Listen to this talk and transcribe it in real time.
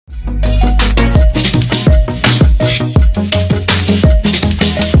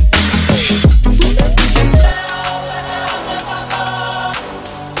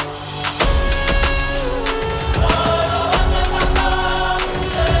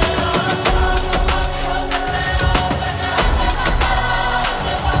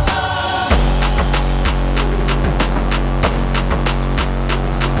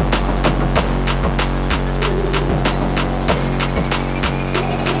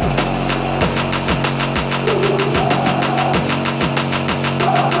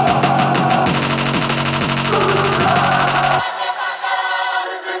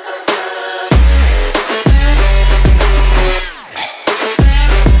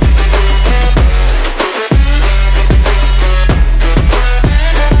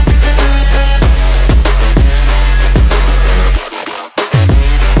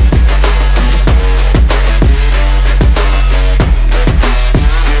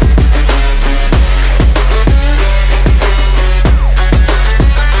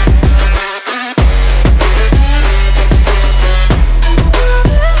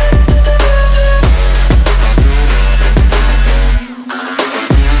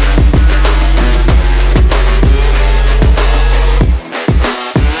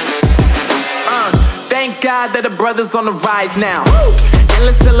God that the brothers on the rise now.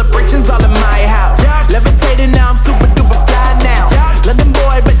 Endless celebrations all in my house. Levitating now, I'm super duper fly now. London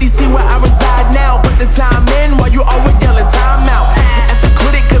boy, but DC where I reside now. Put the time in while you always yelling time out. And for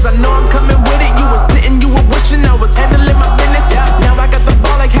quit it, cause I know I'm coming with it. You were sitting, you were wishing I was handling my business. Now I got the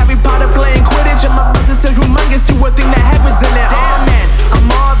ball like Harry Potter playing Quidditch. And my business is humongous, you would think that happens in it. Oh man, I'm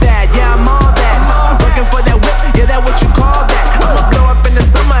all that, yeah, I'm all that. Working for that whip, yeah, that what you call that. I'ma blow up in the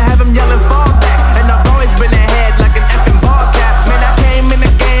summer, have them yelling fall back. And I've always been ahead like an effing ball cap. Man, I came in the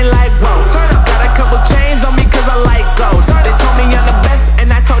game like, whoa. Got a couple chains on me cause I like gold. They told me I'm the best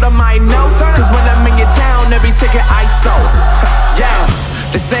and I told them I know. Cause when I'm in your town, every ticket I sold. Yeah,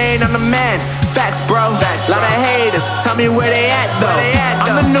 they saying I'm the man. Facts, bro. Lot of haters, tell me where they at though.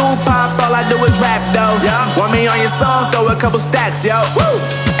 I'm the new pop, all I do is rap though. Want me on your song, throw a couple stacks, yo.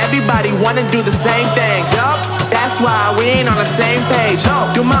 Everybody wanna do the same thing. That's why we ain't on the same page.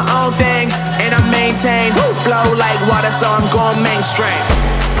 Do my own thing and I maintain. Flow like water, so I'm going mainstream.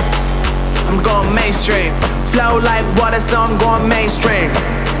 I'm going mainstream. Flow like water, so I'm going mainstream.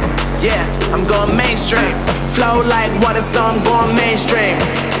 Yeah, I'm going mainstream. Flow like water, so I'm going mainstream.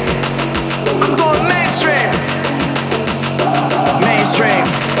 I'm going mainstream. Mainstream.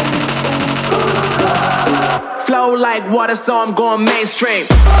 Flow like water, so I'm going mainstream.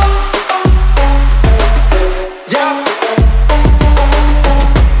 Yeah.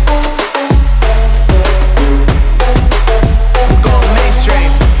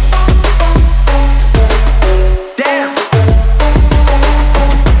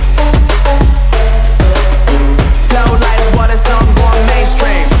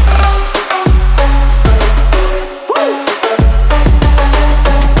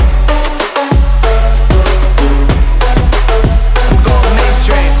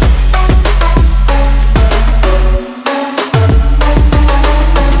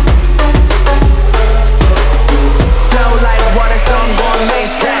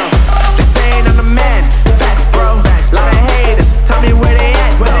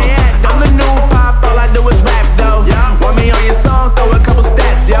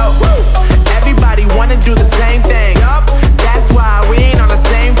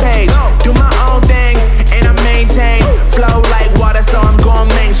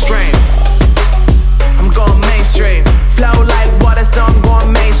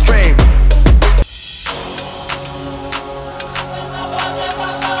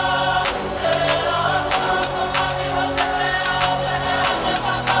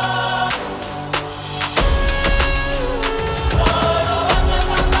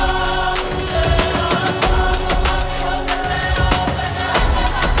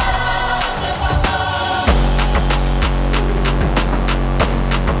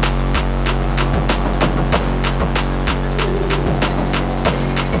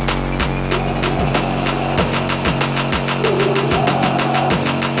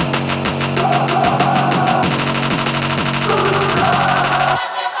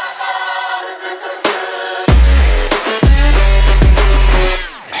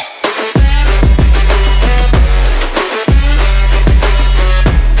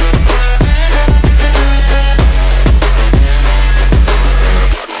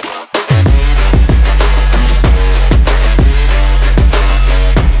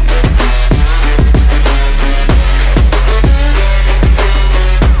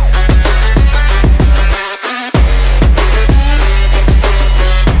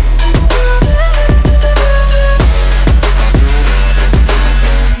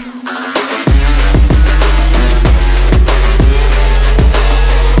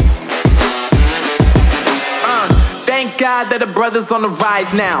 That the brothers on the rise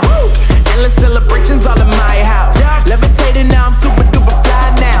now. Endless celebrations all in my house. Levitating now, I'm super duper fly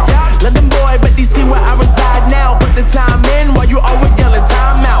now. London boy, but DC where I reside now. Put the time in while you always yelling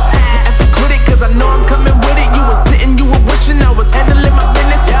time out. And for quit it, cause I know I'm coming with it. You were sitting, you were wishing I was handling my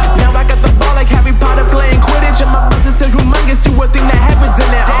business. Now I got the ball like Harry Potter playing Quidditch. And my business is humongous, you would think that happens in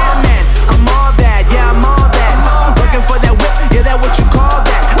it. Oh man, I'm all that, yeah, I'm all that. Working for that whip, yeah, that what you call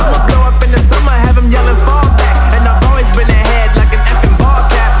that. I'ma blow up in the summer, have them yelling fall back. And I've always been ahead like an effing ball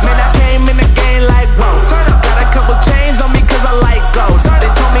cap. Man, I came in the game like, whoa. Got a couple chains on me cause I like gold.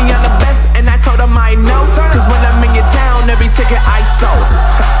 They told me I'm the best and I told them I know. Cause when I'm in your town, every ticket I sold.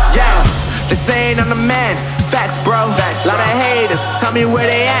 Yeah, they saying I'm the man. Facts, bro. Lot of haters, tell me where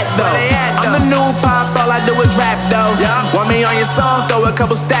they at though. I'm the new pop, all I do is rap though. Want me on your song, throw a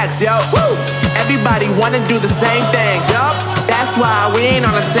couple stacks, yo. Everybody wanna do the same thing. That's why we ain't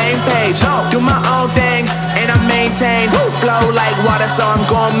on the same page. Do my own thing and I maintain. Flow like water, so I'm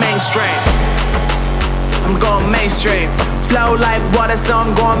going mainstream. I'm going mainstream. Flow like water, so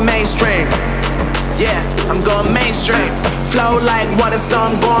I'm going mainstream. Yeah, I'm going mainstream. Flow like water, so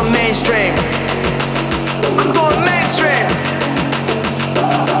I'm going mainstream. I'm going mainstream.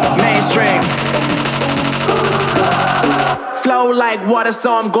 Mainstream. Flow like water, so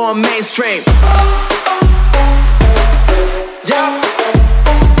I'm going mainstream. Yeah.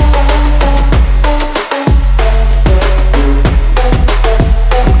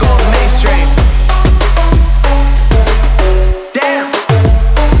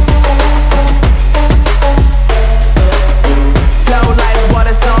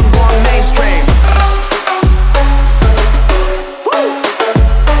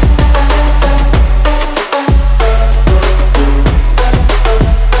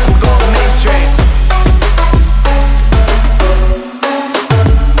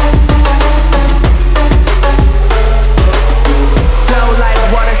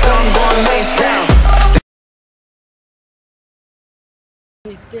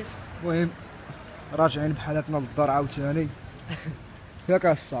 المهم راجعين بحالاتنا للدار عاوتاني. ياك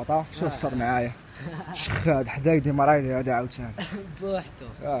الساطا شوف الصاد معايا شخاد حدايا ديما رايدي هذا عاوتاني بوحدو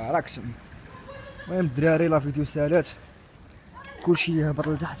راك سمع. المهم الدراري لا فيديو سالات كلشي يهبط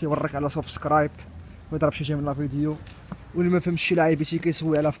لتحت يورك على سبسكرايب ويضرب شي من لا فيديو، واللي ما فهمش شي لعيبتي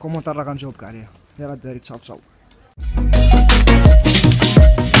كيسوي عليها في كومونتير راه غنجاوبك عليها. يلا الدراري تشاو تشاو.